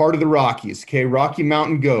 part of the Rockies, okay? Rocky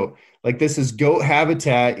Mountain goat. Like this is goat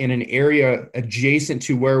habitat in an area adjacent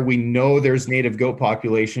to where we know there's native goat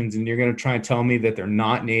populations, and you're going to try and tell me that they're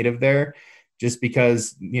not native there just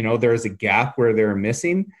because, there's a gap where they're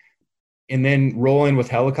missing, and then roll in with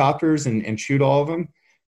helicopters and shoot all of them.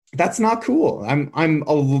 That's not cool.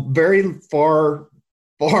 I'm very far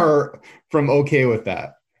from okay with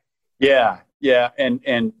that. Yeah.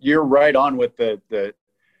 And you're right on with the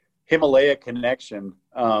Himalaya connection.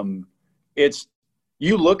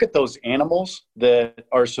 You look at those animals that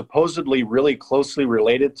are supposedly really closely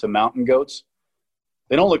related to mountain goats.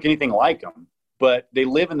 They don't look anything like them, but they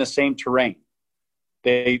live in the same terrain.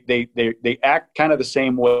 They act kind of the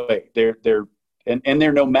same way. They're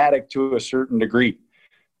nomadic to a certain degree.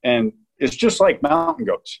 And it's just like mountain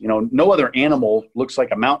goats. No other animal looks like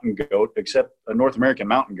a mountain goat except a North American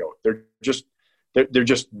mountain goat. They're just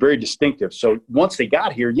very distinctive. So once they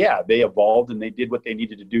got here, yeah, they evolved and they did what they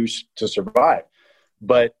needed to do to survive.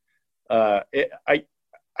 But I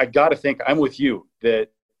got to think, I'm with you, that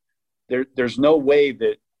there's no way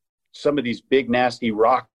that some of these big, nasty,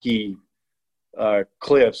 rocky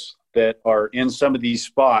cliffs that are in some of these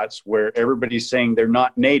spots where everybody's saying they're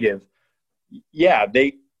not native, yeah,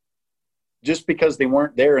 just because they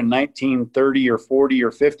weren't there in 1930 or 40 or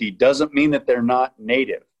 50 doesn't mean that they're not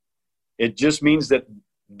native. It just means that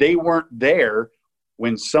they weren't there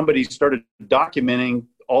when somebody started documenting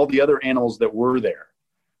all the other animals that were there.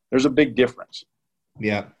 There's a big difference.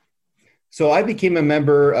 Yeah. So I became a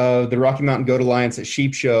member of the Rocky Mountain Goat Alliance at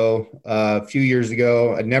Sheep Show a few years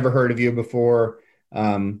ago. I'd never heard of you before.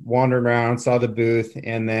 Wandered around, saw the booth,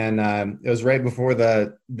 and then it was right before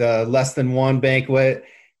the Less Than One banquet.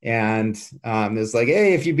 And it was like,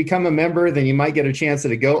 hey, if you become a member, then you might get a chance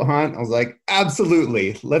at a goat hunt. I was like,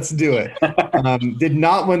 absolutely, let's do it. Did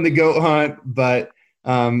not win the goat hunt, but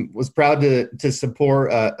was proud to support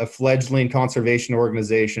a fledgling conservation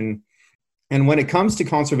organization. And when it comes to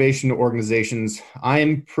conservation organizations, I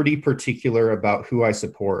am pretty particular about who I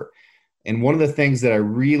support. And one of the things that I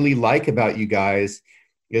really like about you guys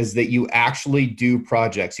is that you actually do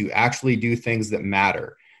projects. You actually do things that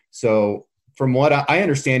matter. So from what I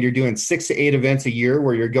understand, you're doing 6 to 8 events a year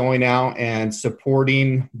where you're going out and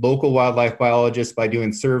supporting local wildlife biologists by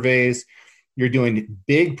doing surveys. You're doing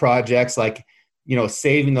big projects like,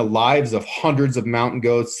 saving the lives of hundreds of mountain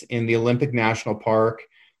goats in the Olympic National Park.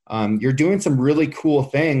 You're doing some really cool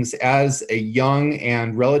things as a young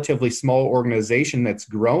and relatively small organization that's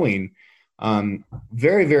growing.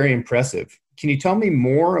 Very, very impressive. Can you tell me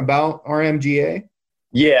more about RMGA?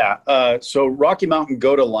 Yeah. So Rocky Mountain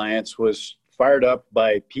Goat Alliance was fired up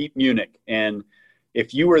by Pete Munich. And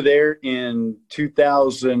if you were there in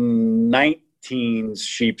 2019's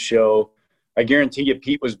Sheep Show, I guarantee you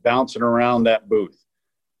Pete was bouncing around that booth.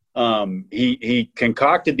 He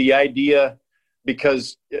concocted the idea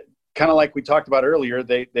because kind of like we talked about earlier,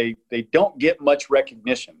 they don't get much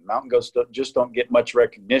recognition. Mountain goats just don't get much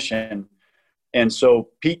recognition. And so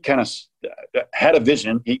Pete kind of had a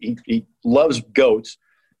vision. He loves goats,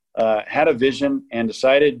 had a vision and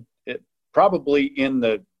decided probably in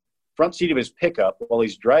the front seat of his pickup while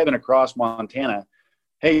he's driving across Montana,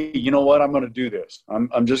 hey, you know what? I'm going to do this.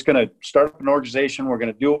 I'm just going to start up an organization. We're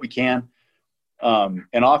going to do what we can.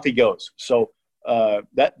 And off he goes. So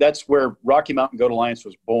that's where Rocky Mountain Goat Alliance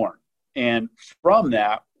was born. And from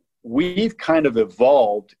that, we've kind of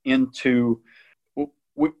evolved into,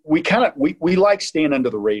 we like staying under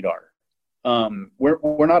the radar.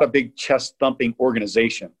 We're not a big chest thumping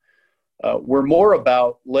organization. We're more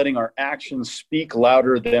about letting our actions speak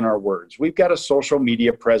louder than our words. We've got a social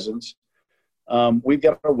media presence. We've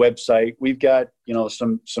got a website. We've got,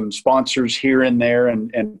 some sponsors here and there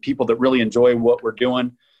and people that really enjoy what we're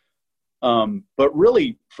doing. But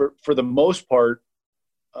really for the most part,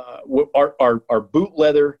 our boot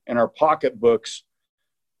leather and our pocketbooks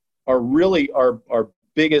are really our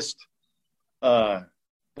biggest, they're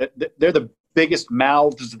the biggest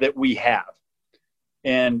mouths that we have.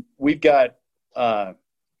 And we've got,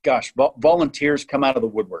 volunteers come out of the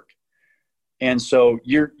woodwork. And so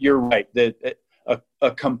you're right that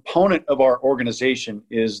a component of our organization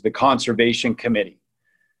is the conservation committee.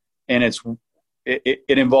 And it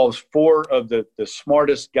involves 4 of the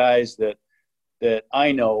smartest guys that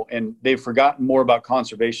I know, and they've forgotten more about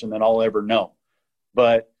conservation than I'll ever know.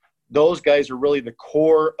 But those guys are really the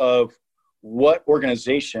core of what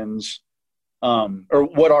organizations or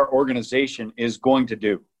what our organization is going to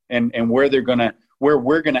do and where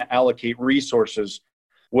we're going to allocate resources,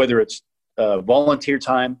 whether it's volunteer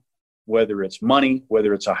time, whether it's money,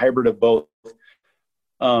 whether it's a hybrid of both.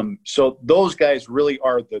 So those guys really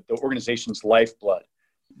are the organization's lifeblood.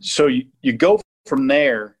 So you go from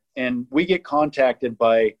there, and we get contacted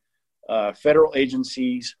by federal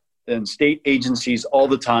agencies and state agencies all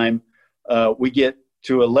the time. We get,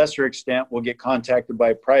 to a lesser extent, we'll get contacted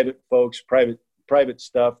by private folks, private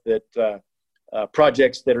stuff that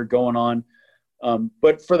projects that are going on.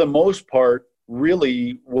 But for the most part,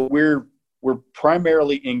 really, what we're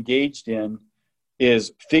primarily engaged in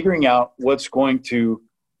is figuring out what's going to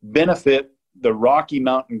benefit the Rocky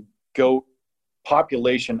Mountain goat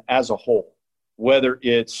population as a whole, whether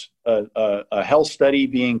it's a health study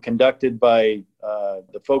being conducted by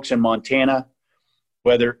the folks in Montana,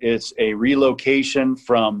 whether it's a relocation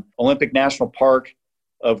from Olympic National Park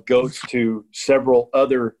of goats to several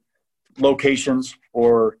other locations,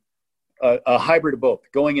 or a hybrid of both,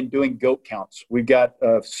 going and doing goat counts. We've got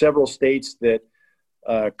several states that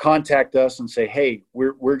contact us and say, hey,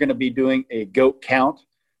 we're going to be doing a goat count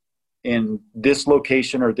in this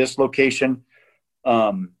location or this location.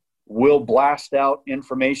 We'll blast out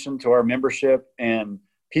information to our membership, and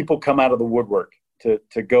people come out of the woodwork to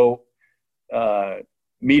go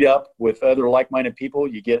meet up with other like-minded people.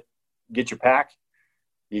 You get your pack,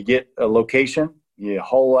 you get a location, you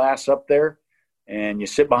haul ass up there, and you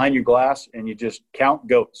sit behind your glass and you just count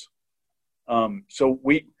goats. So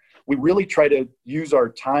we really try to use our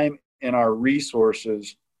time and our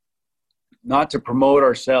resources not to promote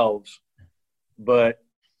ourselves, but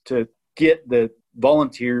to get the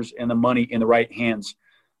volunteers and the money in the right hands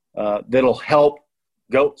that'll help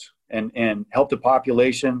goats and help the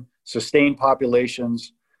population, sustain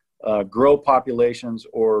populations, grow populations,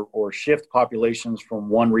 or shift populations from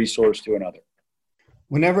one resource to another.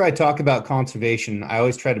 Whenever I talk about conservation, I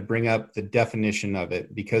always try to bring up the definition of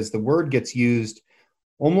it, because the word gets used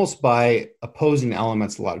almost by opposing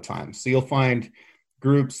elements a lot of times. So you'll find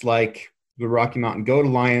groups like the Rocky Mountain Goat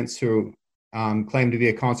Alliance who claim to be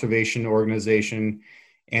a conservation organization,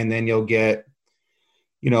 and then you'll get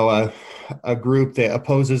a group that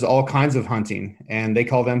opposes all kinds of hunting, and they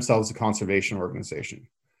call themselves a conservation organization.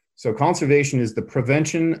 So conservation is the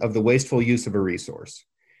prevention of the wasteful use of a resource.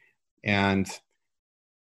 And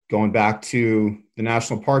going back to the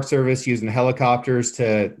National Park Service using helicopters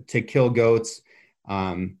to kill goats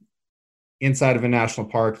inside of a national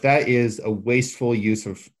park, that is a wasteful use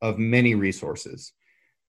of many resources.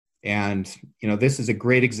 And, this is a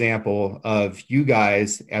great example of you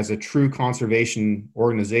guys as a true conservation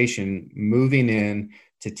organization moving in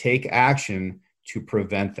to take action to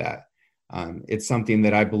prevent that. It's something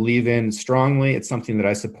that I believe in strongly. It's something that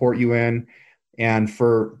I support you in. And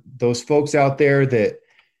for those folks out there that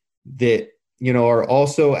are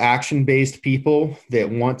also action-based people that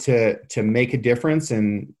want to make a difference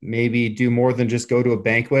and maybe do more than just go to a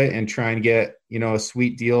banquet and try and get, a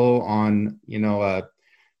sweet deal on,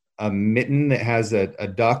 a mitten that has a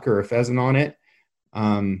duck or a pheasant on it.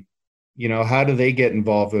 How do they get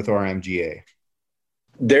involved with RMGA?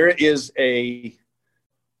 There is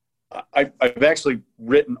I've actually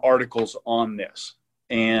written articles on this,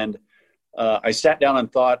 and I sat down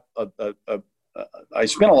and thought I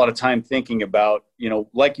spent a lot of time thinking about,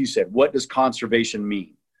 like you said, what does conservation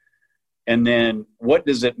mean? And then what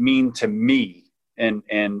does it mean to me?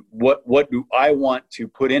 And what do I want to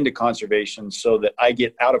put into conservation so that I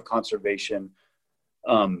get out of conservation,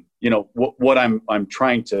 what I'm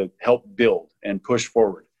trying to help build and push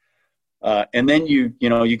forward. And then you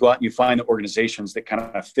go out and you find the organizations that kind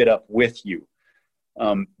of fit up with you.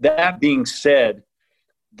 That being said,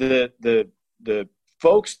 the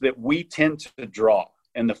folks that we tend to draw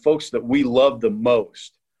and the folks that we love the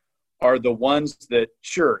most are the ones that,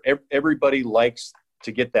 sure, everybody likes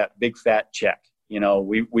to get that big fat check.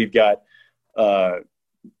 We've got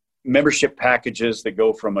membership packages that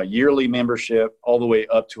go from a yearly membership all the way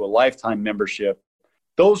up to a lifetime membership.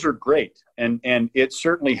 Those are great. And it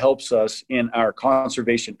certainly helps us in our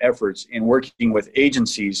conservation efforts in working with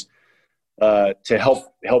agencies to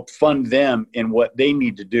help fund them in what they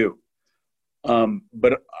need to do.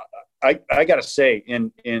 But I got to say,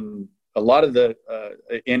 in a lot of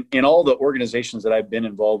in all the organizations that I've been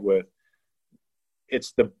involved with,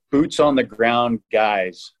 it's the boots on the ground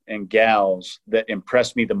guys and gals that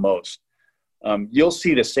impress me the most. You'll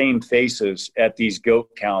see the same faces at these goat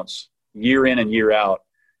counts year in and year out.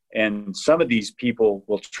 And some of these people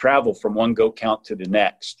will travel from one goat count to the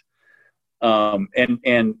next.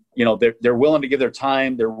 They're willing to give their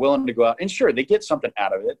time. They're willing to go out, and sure, they get something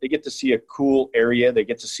out of it. They get to see a cool area. They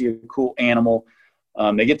get to see a cool animal.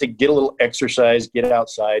 They get to get a little exercise, get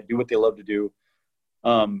outside, do what they love to do.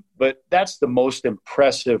 But that's the most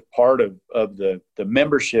impressive part of the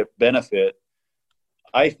membership benefit,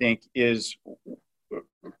 I think, is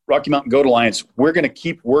Rocky Mountain Goat Alliance. We're going to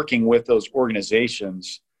keep working with those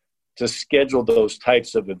organizations to schedule those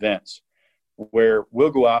types of events where we'll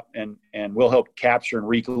go out and we'll help capture and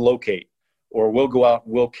relocate, or we'll go out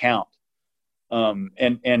and we'll count.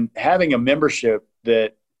 And having a membership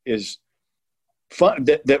that is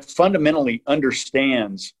that fundamentally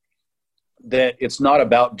understands that it's not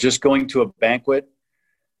about just going to a banquet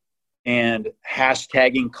and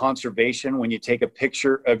hashtagging conservation when you take a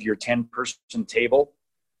picture of your 10-person table,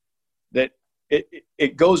 that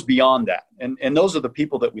it goes beyond that. And those are the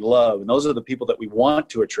people that we love, and those are the people that we want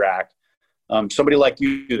to attract. Somebody like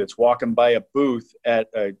you that's walking by a booth at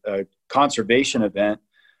a conservation event,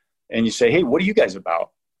 and you say, "Hey, what are you guys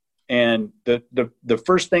about?" And the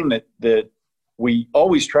first thing that we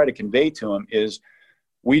always try to convey to them is,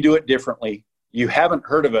 we do it differently. You haven't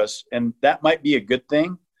heard of us, and that might be a good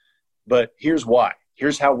thing, but here's why.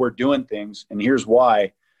 Here's how we're doing things, and here's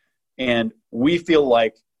why. And we feel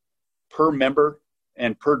like per member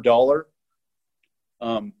and per dollar,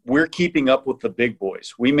 we're keeping up with the big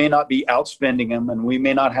boys. We may not be outspending them, and we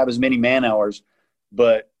may not have as many man hours,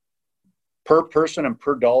 but per person and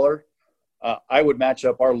per dollar, I would match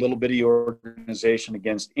up our little bitty organization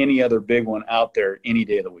against any other big one out there any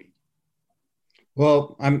day of the week.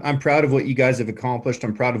 Well, I'm proud of what you guys have accomplished.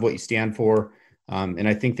 I'm proud of what you stand for. And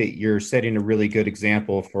I think that you're setting a really good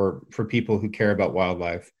example for people who care about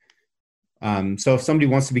wildlife. So if somebody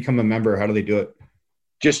wants to become a member, how do they do it?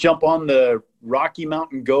 Just jump on the Rocky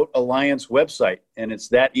Mountain Goat Alliance website, and it's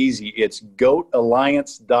that easy. It's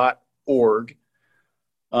goatalliance.org.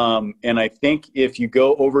 And I think if you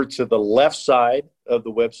go over to the left side of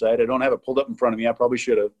the website, I don't have it pulled up in front of me. I probably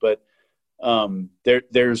should have, but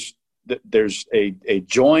there's a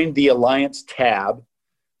Join the Alliance tab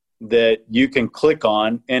that you can click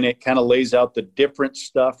on, and it kind of lays out the different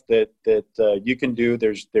stuff that you can do.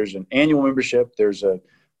 There's an annual membership, there's a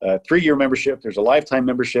 3-year membership, there's a lifetime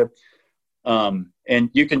membership, and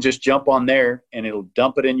you can just jump on there and it'll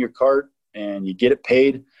dump it in your cart and you get it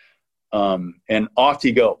paid, and off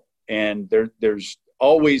you go. And there's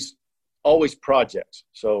always projects.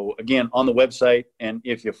 So again, on the website, and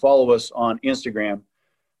if you follow us on Instagram,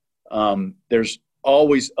 there's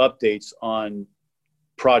always updates on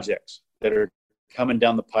projects that are coming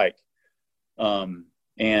down the pike. And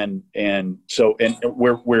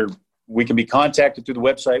we can be contacted through the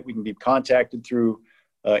website. We can be contacted through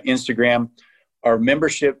Instagram. Our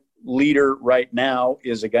membership leader right now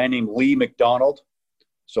is a guy named Lee McDonald.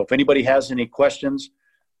 So if anybody has any questions,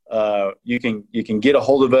 You can get a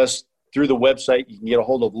hold of us through the website. You can get a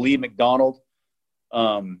hold of Lee McDonald.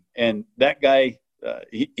 And that guy,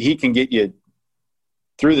 he can get you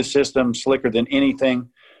through the system slicker than anything,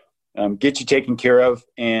 get you taken care of.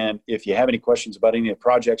 And if you have any questions about any of the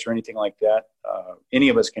projects or anything like that, any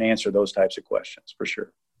of us can answer those types of questions for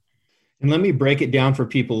sure. And let me break it down for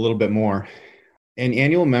people a little bit more. An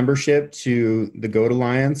annual membership to the Goat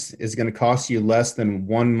Alliance is going to cost you less than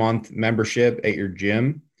 1 month membership at your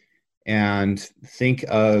gym. And think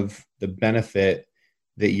of the benefit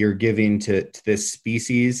that you're giving to this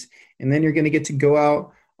species. And then you're going to get to go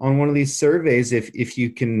out on one of these surveys if you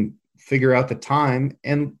can figure out the time,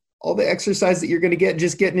 and all the exercise that you're going to get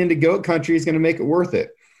just getting into goat country is going to make it worth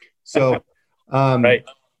it. So, right.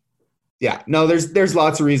 Yeah, no, there's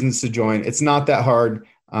lots of reasons to join. It's not that hard.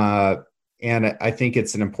 And I think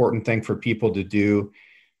it's an important thing for people to do.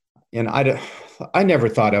 And I never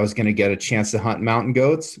thought I was going to get a chance to hunt mountain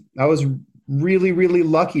goats. I was really, really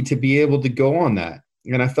lucky to be able to go on that.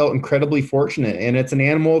 And I felt incredibly fortunate. And it's an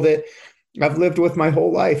animal that I've lived with my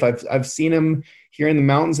whole life. I've seen him here in the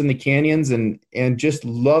mountains and the canyons, and just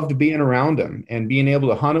loved being around him, and being able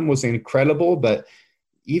to hunt him was incredible. But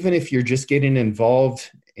even if you're just getting involved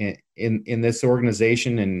in this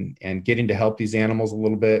organization and getting to help these animals a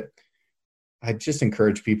little bit, I just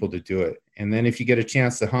encourage people to do it. And then if you get a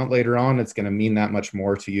chance to hunt later on, it's going to mean that much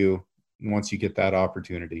more to you once you get that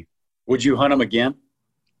opportunity. Would you hunt them again?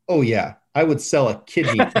 Oh yeah. I would sell a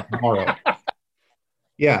kidney tomorrow.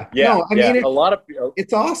 Yeah. Yeah. No, I mean,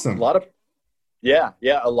 it's awesome. A lot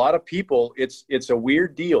of people, it's a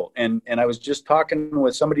weird deal. And I was just talking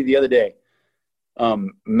with somebody the other day.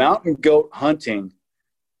 Mountain goat hunting,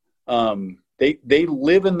 they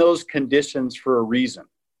live in those conditions for a reason,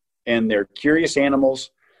 and they're curious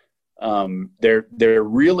animals. They're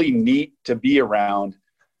really neat to be around,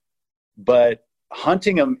 but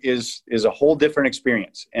hunting them is a whole different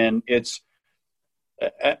experience. And it's,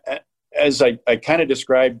 as I kind of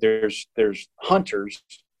described, there's hunters,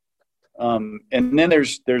 and then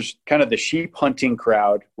there's kind of the sheep hunting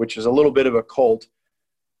crowd, which is a little bit of a cult.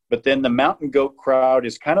 But then the mountain goat crowd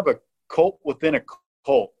is kind of a cult within a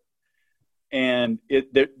cult. And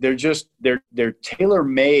they're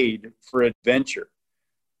tailor-made for adventure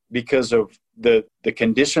because of the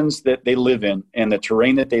conditions that they live in and the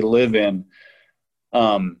terrain that they live in.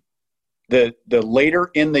 The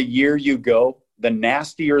later in the year you go, the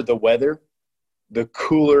nastier the weather, the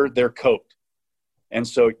cooler their coat. And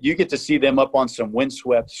so you get to see them up on some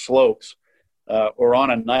windswept slopes or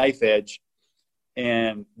on a knife edge,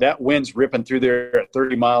 and that wind's ripping through there at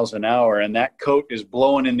 30 miles an hour, and that coat is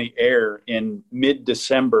blowing in the air in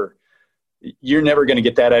mid-December. You're never going to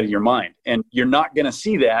get that out of your mind. And you're not going to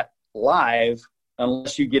see that live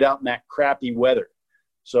unless you get out in that crappy weather.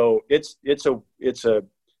 So it's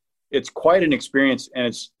quite an experience. And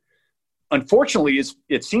it's, unfortunately,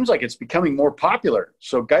 it seems like it's becoming more popular.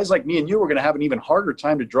 So guys like me and you are going to have an even harder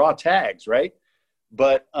time to draw tags, right?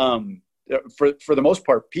 But for the most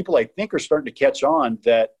part, people I think are starting to catch on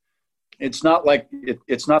that it's not like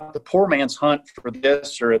it's not the poor man's hunt for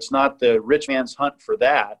this, or it's not the rich man's hunt for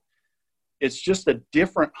that. It's just a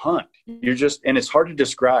different hunt. And it's hard to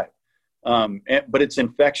describe, but it's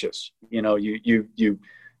infectious. You know, you're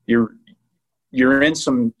in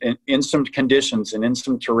some conditions and in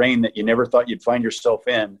some terrain that you never thought you'd find yourself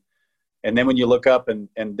in. And then when you look up and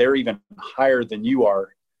they're even higher than you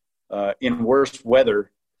are in worse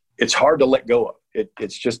weather, it's hard to let go of.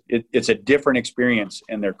 It's a different experience,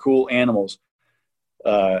 and they're cool animals.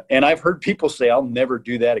 And I've heard people say, I'll never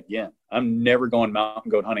do that again. I'm never going mountain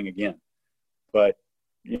goat hunting again. But,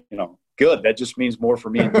 you know, good. That just means more for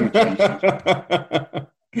me and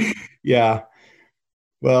you. Yeah.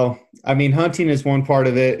 Well, I mean, hunting is one part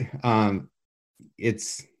of it.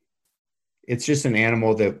 It's just an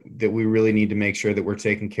animal that we really need to make sure that we're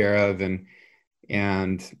taking care of,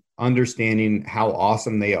 and understanding how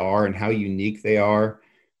awesome they are and how unique they are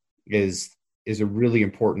is a really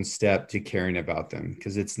important step to caring about them,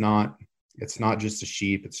 because it's not just a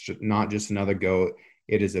sheep. It's not just another goat.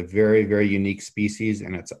 It is a very, very unique species,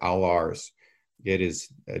 and it's all ours. It is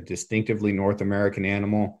a distinctively North American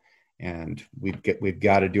animal, and we've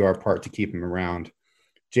got to do our part to keep them around.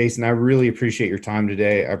 Jason, I really appreciate your time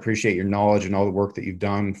today. I appreciate your knowledge and all the work that you've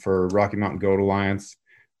done for Rocky Mountain Goat Alliance.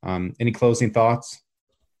 Any closing thoughts?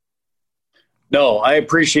 No, I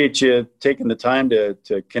appreciate you taking the time to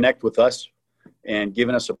connect with us and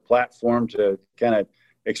giving us a platform to kind of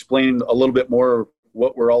explain a little bit more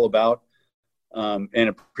what we're all about. And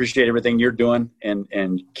appreciate everything you're doing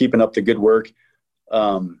and keeping up the good work.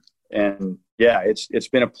 And yeah, it's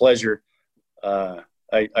been a pleasure.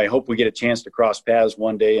 I hope we get a chance to cross paths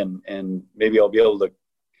one day, and maybe I'll be able to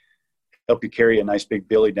help you carry a nice big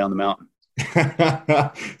billy down the mountain.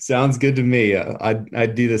 Sounds good to me.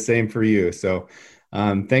 I'd do the same for you. So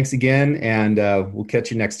thanks again, and we'll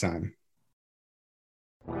catch you next time.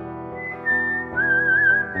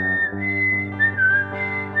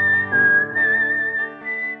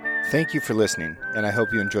 Thank you for listening, and I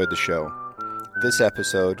hope you enjoyed the show. This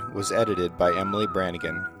episode was edited by Emily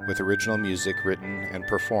Brannigan, with original music written and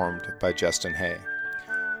performed by Justin Hay.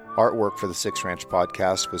 Artwork for the Six Ranch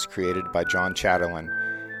podcast was created by John Chatterlin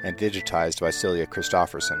and digitized by Celia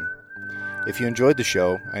Christofferson. If you enjoyed the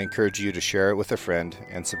show, I encourage you to share it with a friend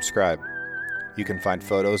and subscribe. You can find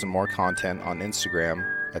photos and more content on Instagram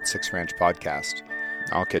at Six Ranch Podcast.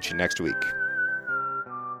 I'll catch you next week.